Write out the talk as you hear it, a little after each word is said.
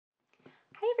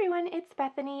everyone, it's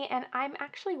Bethany, and I'm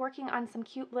actually working on some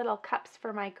cute little cups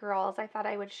for my girls. I thought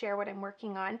I would share what I'm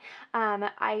working on.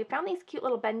 I found these cute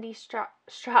little bendy straw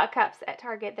cups at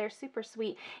Target. They're super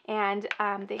sweet, and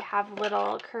they have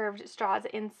little curved straws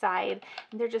inside.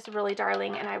 They're just really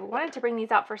darling, and I wanted to bring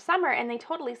these out for summer, and they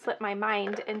totally slipped my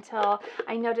mind until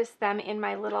I noticed them in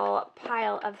my little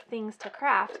pile of things to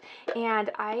craft, and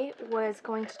I was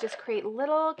going to just create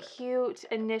little cute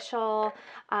initial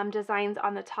designs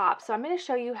on the top. So I'm going to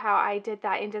show you how I did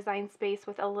that in Design Space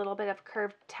with a little bit of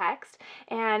curved text,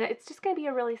 and it's just going to be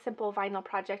a really simple vinyl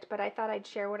project, but I thought I'd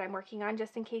share what I'm working on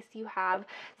just in case you have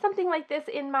something like this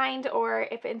in mind, or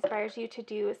if it inspires you to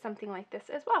do something like this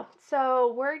as well.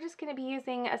 So we're just going to be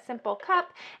using a simple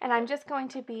cup, and I'm just going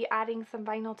to be adding some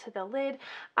vinyl to the lid.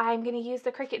 I'm going to use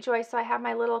the Cricut Joy, so I have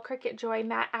my little Cricut Joy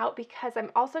mat out because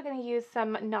I'm also going to use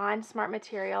some non-smart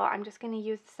material. I'm just going to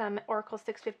use some Oracle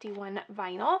 651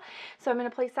 vinyl. So I'm going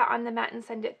to place that on the mat and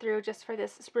send it through just for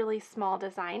this really small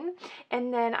design.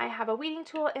 And then I have a weeding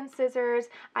tool and scissors.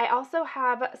 I also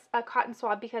have a cotton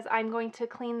swab because I'm going to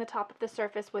clean the top of the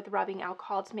surface with rubbing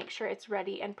alcohol to make sure it's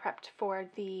ready and prepped for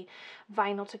the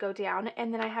vinyl to go down.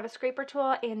 And then I have a scraper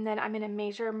tool, and then I'm going to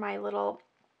measure my little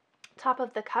top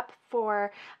of the cup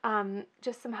for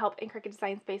just some help in Cricut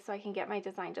Design Space so I can get my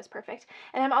design just perfect.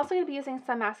 And I'm also going to be using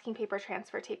some masking paper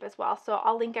transfer tape as well, so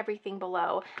I'll link everything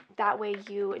below. That way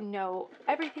you know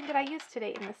everything that I used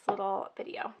today in this little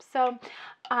video. So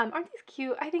aren't these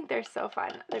cute? I think they're so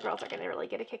fun. The girls are going to really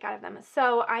get a kick out of them.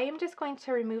 So I am just going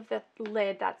to remove the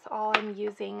lid. That's all I'm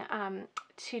using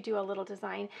to do a little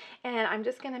design, and I'm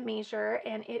just going to measure,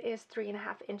 and it is 3.5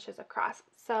 inches across.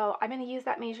 So I'm going to use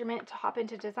that measurement to hop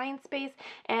into Design Space,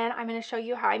 and I'm going to show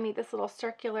you how I made this little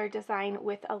circular design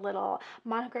with a little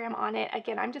monogram on it.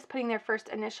 Again, I'm just putting their first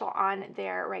initial on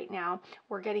there right now.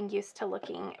 We're getting used to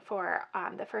looking for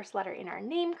the first letter in our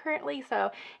name currently,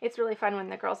 so it's really fun when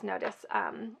the girls notice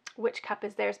which cup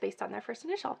is theirs based on their first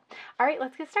initial. All right,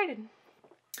 let's get started.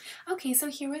 Okay, so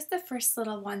here was the first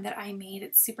little one that I made.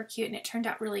 It's super cute and it turned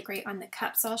out really great on the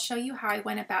cup. So I'll show you how I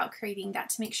went about creating that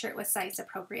to make sure it was sized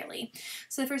appropriately.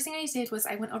 So the first thing I did was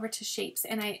I went over to shapes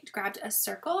and I grabbed a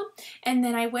circle, and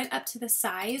then I went up to the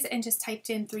size and just typed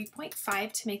in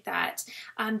 3.5 to make that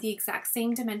the exact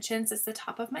same dimensions as the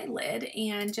top of my lid.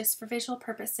 And just for visual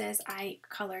purposes, I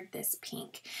colored this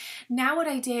pink. Now what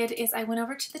I did is I went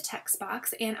over to the text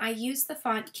box and I used the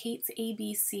font Kate's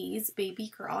ABCs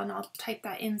Baby Girl, and I'll type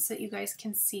that in so that you guys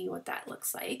can see what that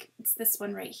looks like. It's this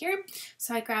one right here.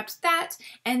 So I grabbed that,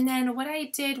 and then what I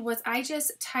did was I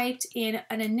just typed in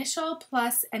an initial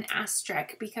plus an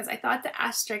asterisk because I thought the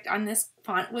asterisk on this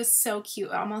font was so cute.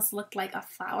 It almost looked like a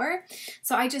flower.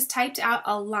 So I just typed out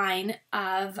a line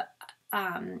of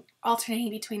alternating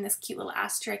between this cute little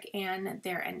asterisk and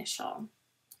their initial.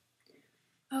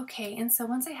 Okay, and so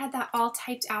once I had that all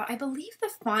typed out, I believe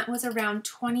the font was around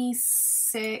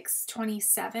 26,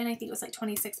 27. I think it was like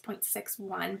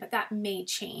 26.61, but that may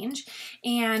change.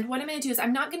 And what I'm going to do is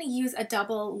I'm not going to use a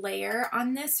double layer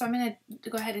on this, so I'm going to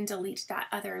go ahead and delete that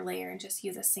other layer and just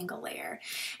use a single layer.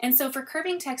 And so for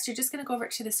curving text, you're just going to go over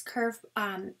to this curve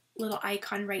little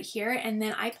icon right here, and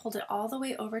then I pulled it all the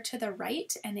way over to the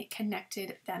right and it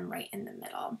connected them right in the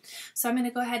middle. So I'm going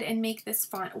to go ahead and make this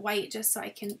font white just so I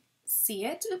can see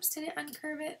it. Oops, did it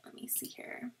uncurve it? Let me see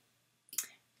here.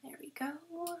 There we go,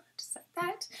 just like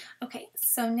that. Okay,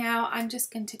 so now I'm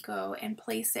just going to go and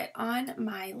place it on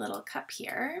my little cup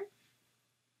here.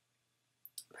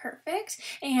 Perfect.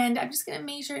 And I'm just going to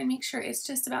measure and make sure it's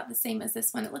just about the same as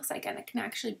this one. It looks like I can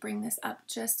actually bring this up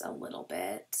just a little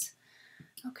bit.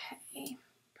 Okay,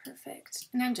 perfect.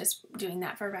 And I'm just doing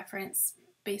that for reference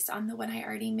based on the one I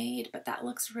already made, but that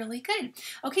looks really good.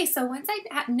 Okay, so once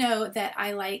I know that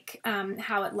I like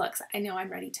how it looks, I know I'm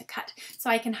ready to cut. So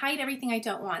I can hide everything I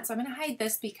don't want. So I'm going to hide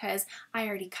this because I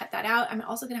already cut that out. I'm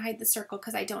also going to hide the circle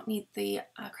because I don't need the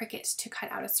Cricut to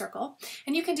cut out a circle.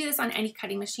 And you can do this on any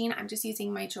cutting machine. I'm just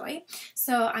using my Joy.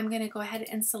 So I'm going to go ahead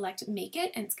and select Make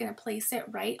It, and it's going to place it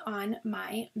right on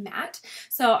my mat.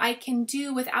 So I can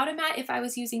do without a mat if I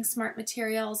was using smart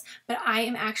materials, but I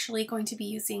am actually going to be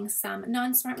using some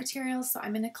non-smart materials, so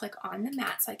I'm going to click on the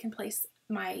mat so I can place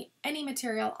my any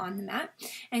material on the mat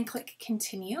and click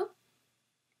Continue.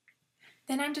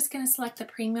 Then I'm just going to select the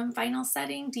premium vinyl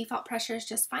setting. Default pressure is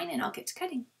just fine, and I'll get to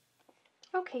cutting.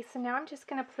 Okay, so now I'm just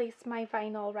going to place my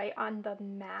vinyl right on the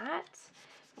mat.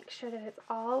 Make sure that it's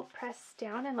all pressed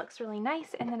down and looks really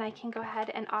nice, and then I can go ahead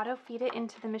and auto feed it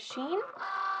into the machine,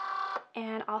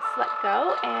 and I'll select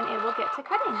go and it will get to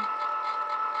cutting.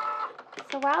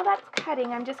 So while that's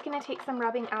cutting, I'm just going to take some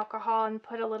rubbing alcohol and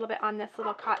put a little bit on this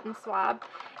little cotton swab,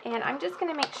 And I'm just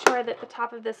going to make sure that the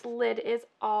top of this lid is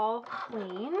all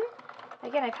clean.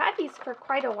 Again, I've had these for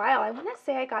quite a while. I want to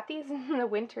say I got these in the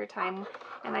winter time,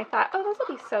 and I thought, oh, those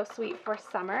will be so sweet for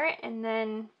summer, and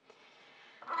then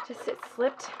just it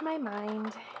slipped my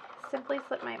mind. Simply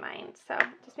slipped my mind. So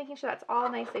just making sure that's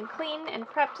all nice and clean and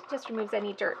prepped. Just removes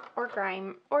any dirt or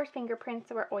grime or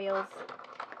fingerprints or oils.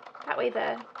 That way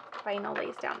the vinyl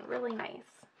lays down really nice.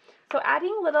 So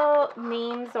adding little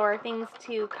names or things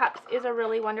to cups is a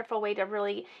really wonderful way to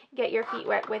really get your feet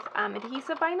wet with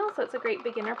adhesive vinyl, so it's a great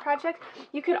beginner project.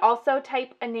 You could also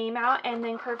type a name out and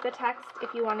then curve the text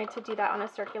if you wanted to do that on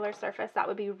a circular surface. That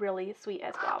would be really sweet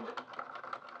as well.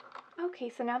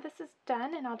 Okay, so now this is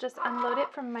done, and I'll just unload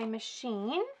it from my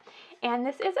machine. And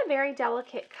this is a very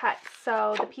delicate cut,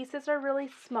 so the pieces are really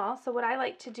small. So what I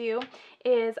like to do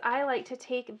is I like to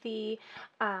take the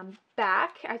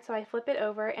back, so I flip it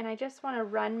over, and I just want to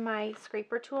run my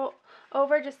scraper tool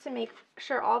over just to make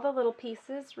sure all the little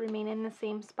pieces remain in the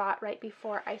same spot right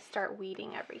before I start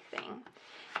weeding everything.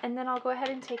 And then I'll go ahead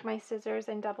and take my scissors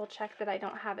and double check that I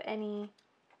don't have any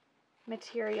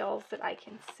materials that I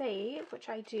can save, which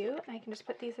I do, and I can just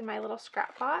put these in my little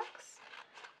scrap box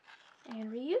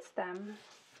and reuse them.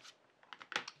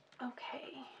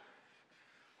 Okay.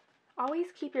 Always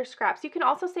keep your scraps. You can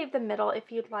also save the middle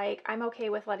if you'd like. I'm okay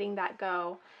with letting that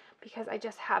go because I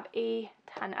just have a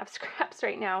ton of scraps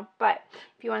right now, but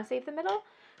if you want to save the middle,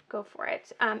 go for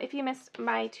it. If you missed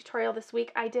my tutorial this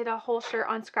week, I did a whole shirt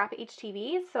on scrap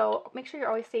HTV, so make sure you're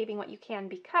always saving what you can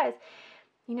because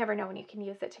you never know when you can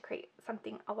use it to create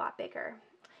something a lot bigger.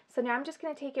 So now I'm just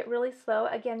going to take it really slow.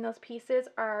 Again, those pieces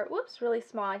are, whoops, really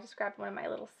small. I just grabbed one of my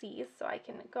little C's, so I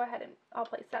can go ahead and I'll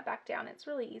place that back down. It's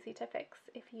really easy to fix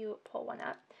if you pull one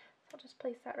up. So I'll just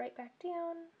place that right back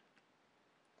down.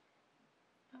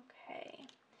 Okay,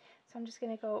 so I'm just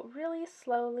going to go really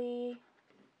slowly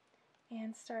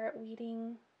and start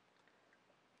weeding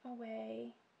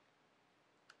away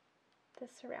the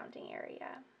surrounding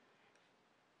area.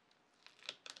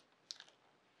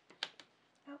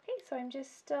 Okay, so I'm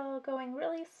just still going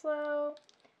really slow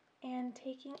and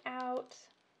taking out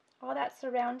all that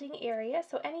surrounding area.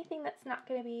 So anything that's not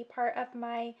going to be part of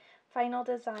my final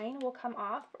design will come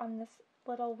off on this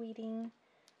little weeding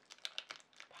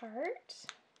part.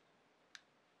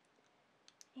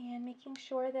 And making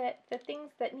sure that the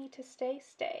things that need to stay,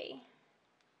 stay.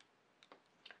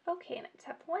 Okay, and I just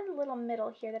have one little middle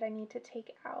here that I need to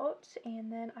take out,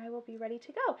 and then I will be ready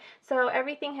to go. So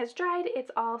everything has dried,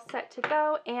 it's all set to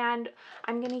go, and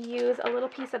I'm going to use a little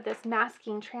piece of this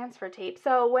masking transfer tape.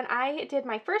 So when I did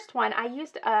my first one, I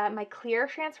used my clear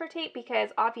transfer tape because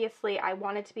obviously I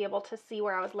wanted to be able to see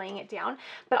where I was laying it down,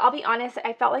 but I'll be honest,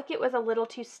 I felt like it was a little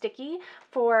too sticky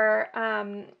for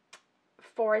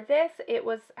this. It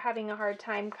was having a hard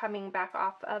time coming back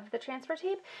off of the transfer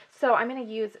tape. So I'm going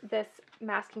to use this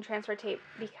masking transfer tape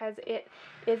because it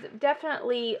is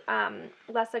definitely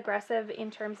less aggressive in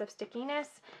terms of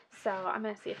stickiness. So I'm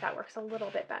going to see if that works a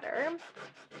little bit better.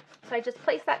 So I just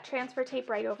place that transfer tape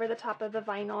right over the top of the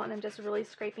vinyl, and I'm just really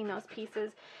scraping those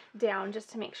pieces down just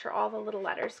to make sure all the little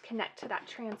letters connect to that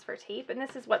transfer tape. And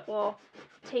this is what will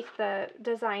take the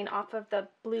design off of the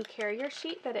blue carrier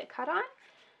sheet that it cut on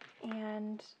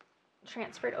and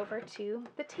transfer it over to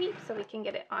the tape so we can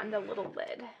get it on the little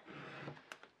lid.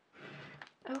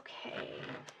 Okay,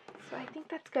 so I think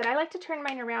that's good. I like to turn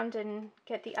mine around and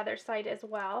get the other side as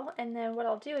well, and then what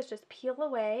I'll do is just peel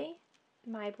away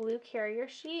my blue carrier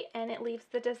sheet, and it leaves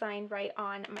the design right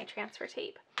on my transfer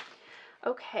tape.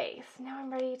 Okay, so now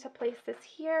I'm ready to place this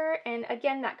here, and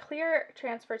again, that clear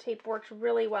transfer tape worked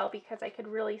really well because I could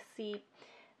really see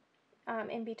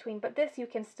in between, but this you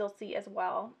can still see as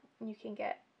well. You can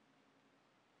get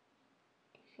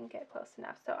close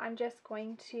enough. So I'm just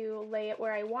going to lay it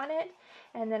where I want it,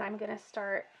 and then I'm going to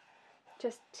start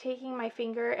just taking my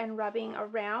finger and rubbing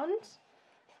around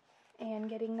and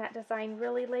getting that design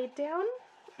really laid down.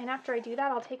 And after I do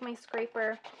that, I'll take my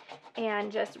scraper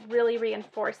and just really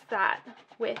reinforce that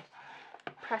with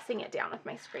pressing it down with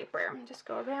my scraper. Just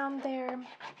go around there.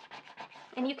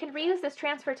 And you can reuse this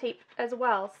transfer tape as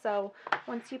well, so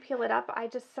once you peel it up, I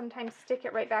just sometimes stick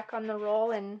it right back on the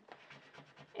roll and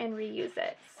reuse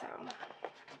it. So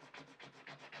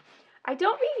I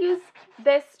don't reuse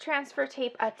this transfer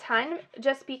tape a ton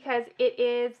just because it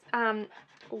is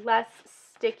less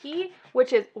sticky,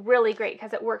 which is really great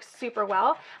because it works super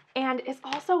well, and it's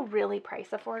also really price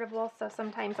affordable, so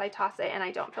sometimes I toss it and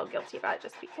I don't feel guilty about it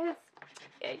just because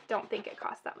I don't think it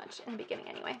costs that much in the beginning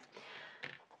anyway.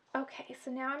 Okay, so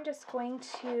now I'm just going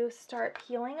to start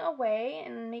peeling away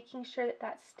and making sure that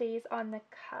that stays on the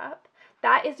cup.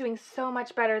 That is doing so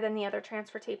much better than the other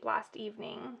transfer tape last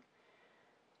evening.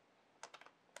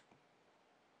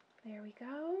 There we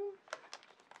go.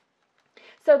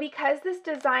 So because this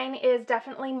design is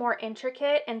definitely more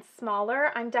intricate and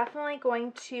smaller, I'm definitely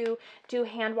going to do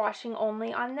hand washing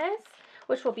only on this,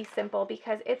 which will be simple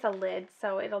because it's a lid,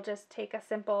 so it'll just take a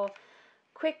simple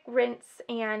quick rinse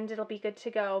and it'll be good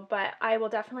to go. But I will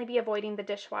definitely be avoiding the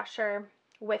dishwasher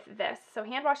with this. So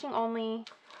hand washing only,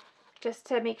 just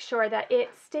to make sure that it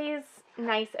stays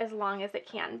nice as long as it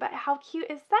can. But how cute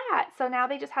is that? So now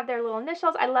they just have their little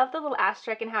initials. I love the little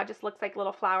asterisk and how it just looks like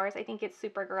little flowers. I think it's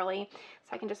super girly.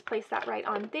 So I can just place that right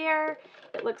on there.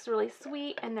 It looks really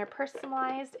sweet and they're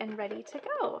personalized and ready to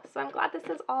go. So I'm glad this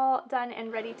is all done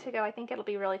and ready to go. I think it'll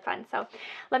be really fun. So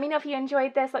let me know if you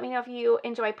enjoyed this. Let me know if you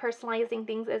enjoy personalizing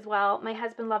things as well. My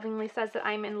husband lovingly says that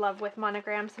I'm in love with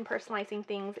monograms and personalizing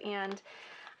things, and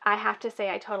I have to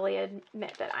say I totally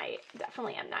admit that I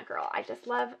definitely am that girl. I just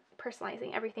love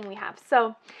personalizing everything we have.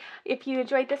 So if you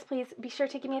enjoyed this, please be sure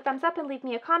to give me a thumbs up and leave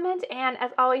me a comment. And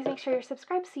as always, make sure you're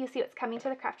subscribed so you see what's coming to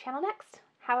the craft channel next.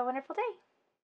 Have a wonderful day.